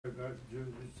did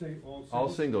you say all singles? All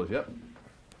singles, yep.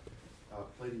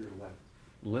 Play to your left.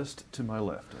 List to my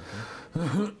left.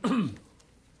 Okay.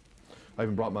 I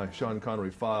even brought my Sean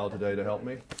Connery file today to help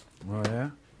me. Oh, yeah?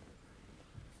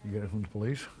 You get it from the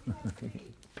police? Okay,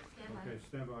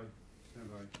 stand by. Stand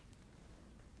by.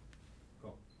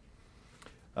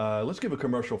 Go. Let's give a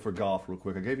commercial for golf real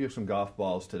quick. I gave you some golf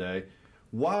balls today.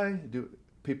 Why do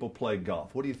people play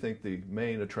golf? What do you think the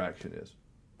main attraction is?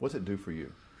 What's it do for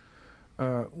you?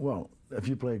 Well, if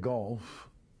you play golf,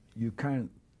 you can't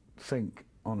think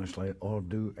honestly or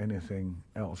do anything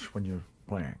else when you're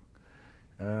playing.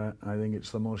 I think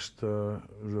it's the most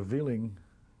revealing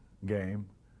game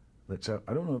that's out.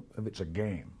 I don't know if it's a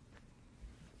game.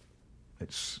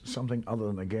 It's something other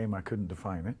than a game. I couldn't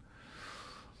define it.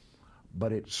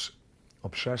 But it's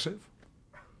obsessive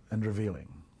and revealing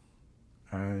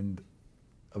and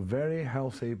a very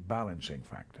healthy balancing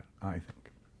factor, I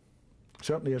think.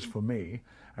 Certainly is for me,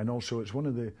 and also it's one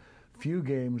of the few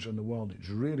games in the world that's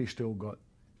really still got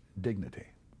dignity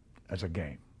as a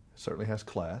game. Certainly has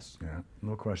class. Yeah,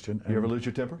 no question. You ever lose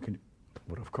your temper?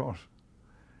 Well, of course.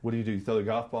 What do? You throw the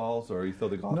golf balls or you throw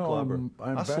the golf club?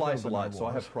 I slice a lot, so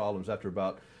I have problems after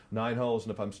about 9 holes,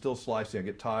 and if I'm still slicing, I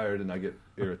get tired and I get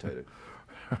irritated.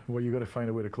 Well, you've got to find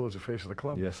a way to close the face of the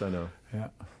club. Yes, I know. Yeah,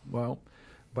 well,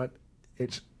 but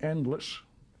it's endless,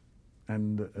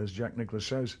 and as Jack Nicklaus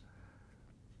says,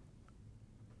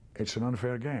 it's an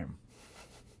unfair game.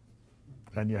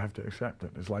 And you have to accept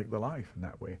it. It's like the life in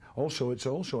that way. Also, it's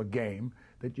also a game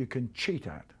that you can cheat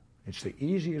at. It's the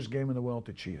easiest game in the world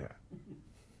to cheat at.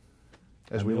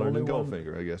 As we learned in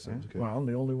Goldfinger, I guess. Yeah, Okay. well,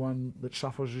 the only one that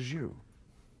suffers is you.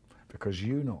 Because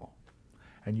you know.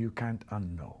 And you can't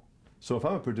unknow. So if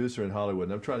I'm a producer in Hollywood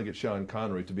and I'm trying to get Sean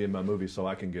Connery to be in my movie so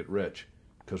I can get rich,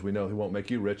 because we know he won't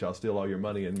make you rich, I'll steal all your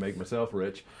money and make myself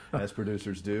rich, as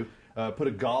producers do. Put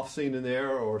a golf scene in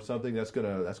there or something that's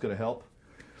gonna help.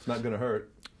 It's not going to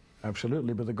hurt.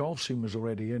 Absolutely, but the golf scene was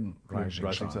already in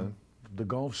Rising Sun. The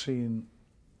golf scene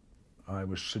I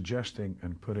was suggesting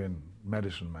and put in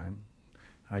Medicine Man.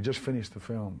 I just finished the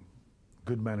film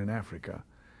Good Man in Africa.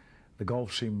 The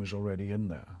golf scene was already in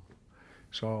there.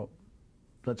 So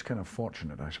that's kind of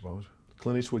fortunate, I suppose.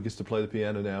 Clint Eastwood gets to play the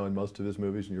piano now in most of his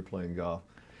movies, and you're playing golf.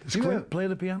 Does Clint play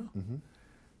the piano?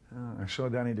 Mm-hmm. I saw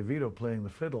Danny DeVito playing the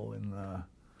fiddle in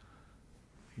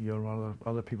Your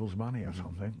Other People's Money or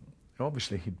something.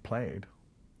 Obviously he'd played.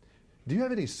 Do you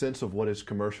have any sense of what is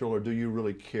commercial, or do you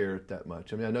really care that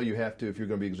much? I mean, I know you have to if you're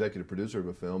going to be executive producer of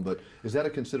a film, but is that a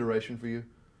consideration for you?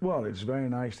 Well, it's very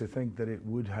nice to think that it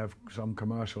would have some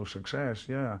commercial success,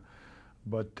 yeah.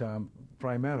 But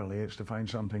primarily it's to find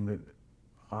something that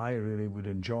I really would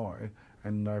enjoy,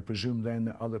 and I presume then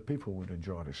that other people would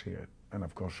enjoy to see it. And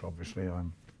of course, obviously,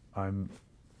 I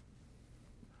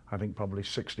think probably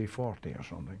 60-40 or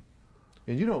something.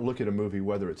 And you don't look at a movie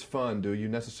whether it's fun, do you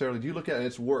necessarily? Do you look at it and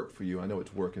it's work for you? I know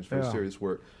it's work, it's very serious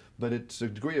work, but it's a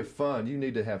degree of fun. You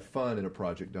need to have fun in a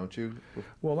project, don't you?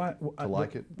 Well, to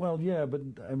like it? Well, yeah, but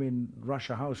I mean,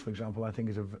 Russia House, for example, I think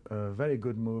is a very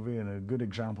good movie and a good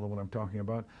example of what I'm talking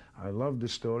about. I love the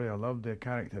story, I love the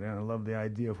character, and I love the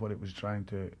idea of what it was trying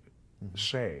to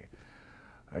say.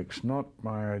 It's not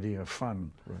my idea of fun.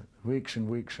 Right. Weeks and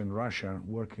weeks in Russia,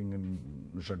 working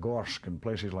in Zagorsk and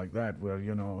places like that, where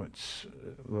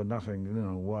where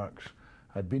nothing works.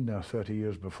 I'd been there 30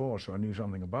 years before, so I knew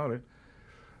something about it.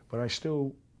 But I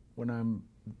still,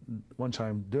 once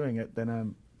I'm doing it, then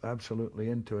I'm absolutely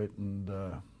into it, and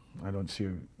I don't see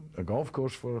a golf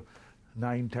course for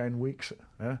 9-10 weeks.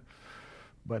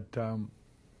 But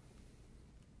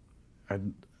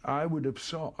I would have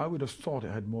thought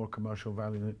it had more commercial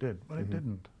value than it did, but it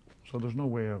didn't. So there's no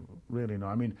way of really know.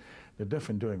 I mean, they're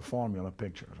different doing formula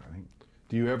pictures, I think.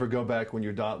 Do you ever go back when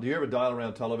do you ever dial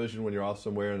around television when you're off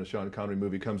somewhere and a Sean Connery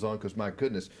movie comes on? Because my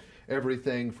goodness,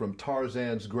 everything from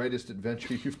Tarzan's Greatest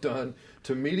Adventure you've done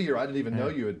to Meteor, I didn't even know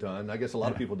you had done. I guess a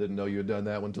lot of people didn't know you had done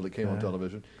that one until it came on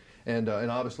television. And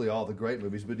obviously all the great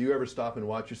movies. But do you ever stop and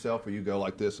watch yourself, or you go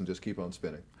like this and just keep on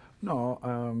spinning? No,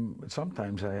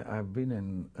 sometimes I've been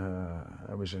in,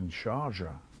 I was in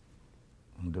Sharjah,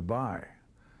 in Dubai,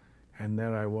 and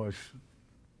there I was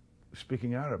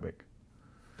speaking Arabic.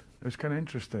 It was kind of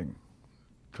interesting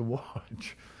to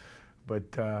watch,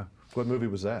 but... what movie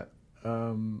was that?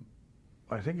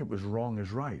 I think it was Wrong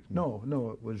is Right. No,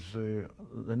 it was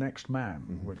The Next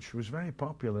Man, which was very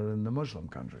popular in the Muslim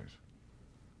countries.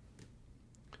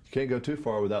 You can't go too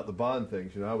far without the Bond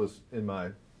things. You know, I was in my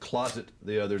closet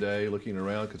the other day looking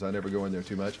around because I never go in there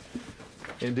too much.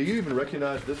 And do you even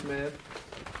recognize this man?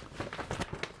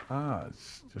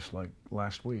 It's just like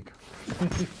last week.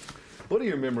 What are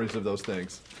your memories of those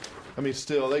things? I mean,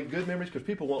 still, they good memories because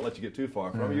people won't let you get too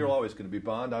far from it. You're always going to be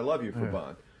Bond. I love you for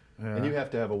Bond. And you have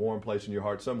to have a warm place in your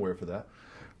heart somewhere for that.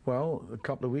 Well, a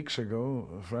couple of weeks ago,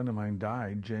 a friend of mine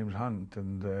died, James Hunt,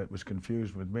 and it was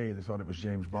confused with me. They thought it was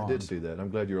James Bond. I did see that. I'm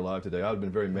glad you're alive today. I would have been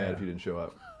very mad if you didn't show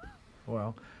up.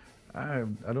 Well, I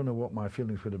don't know what my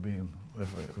feelings would have been if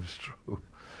it was true.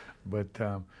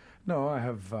 But, no, I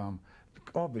have...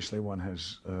 obviously, one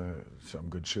has some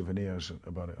good souvenirs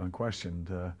about it,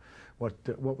 unquestioned. What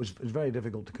was very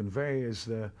difficult to convey is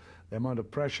the amount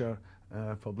of pressure,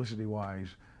 publicity-wise,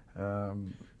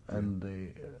 and the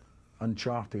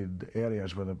uncharted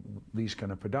areas where these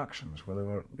kind of productions, where they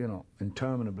were, you know,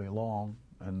 interminably long,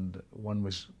 and one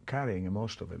was carrying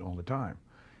most of it all the time.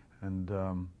 And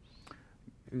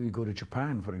you go to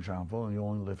Japan, for example, and you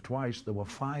only live twice. There were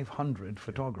 500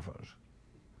 photographers.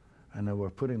 And they were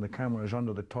putting the cameras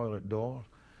under the toilet door,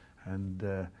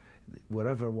 and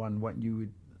wherever one went, you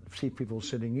would see people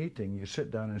sitting eating. You sit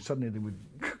down, and suddenly they would,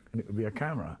 and it would be a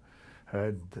camera.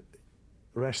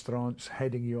 Restaurants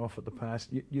heading you off at the pass.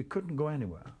 You couldn't go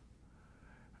anywhere.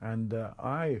 And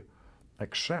I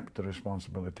accept the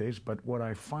responsibilities, but what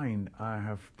I find, I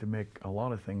have to make a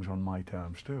lot of things on my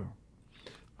terms too.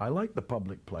 I like the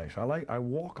public place. I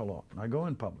walk a lot. I go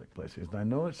in public places, and I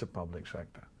know it's a public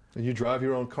sector. And you drive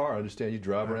your own car. I understand you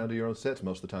drive around to your own sets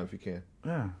most of the time if you can.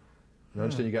 Yeah. I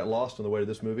understand you got lost on the way to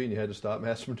this movie and you had to stop and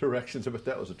ask some directions, but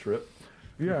that was a trip.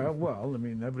 Yeah, well, I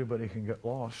mean, everybody can get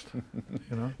lost,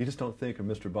 you know. You just don't think of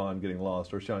Mr. Bond getting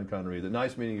lost or Sean Connery.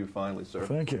 Nice meeting you finally, sir.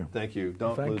 Thank you. Thank you.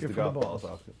 Don't lose the golf balls.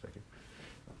 Thank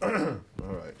you.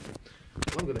 All right.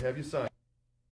 Well, I'm going to have you sign.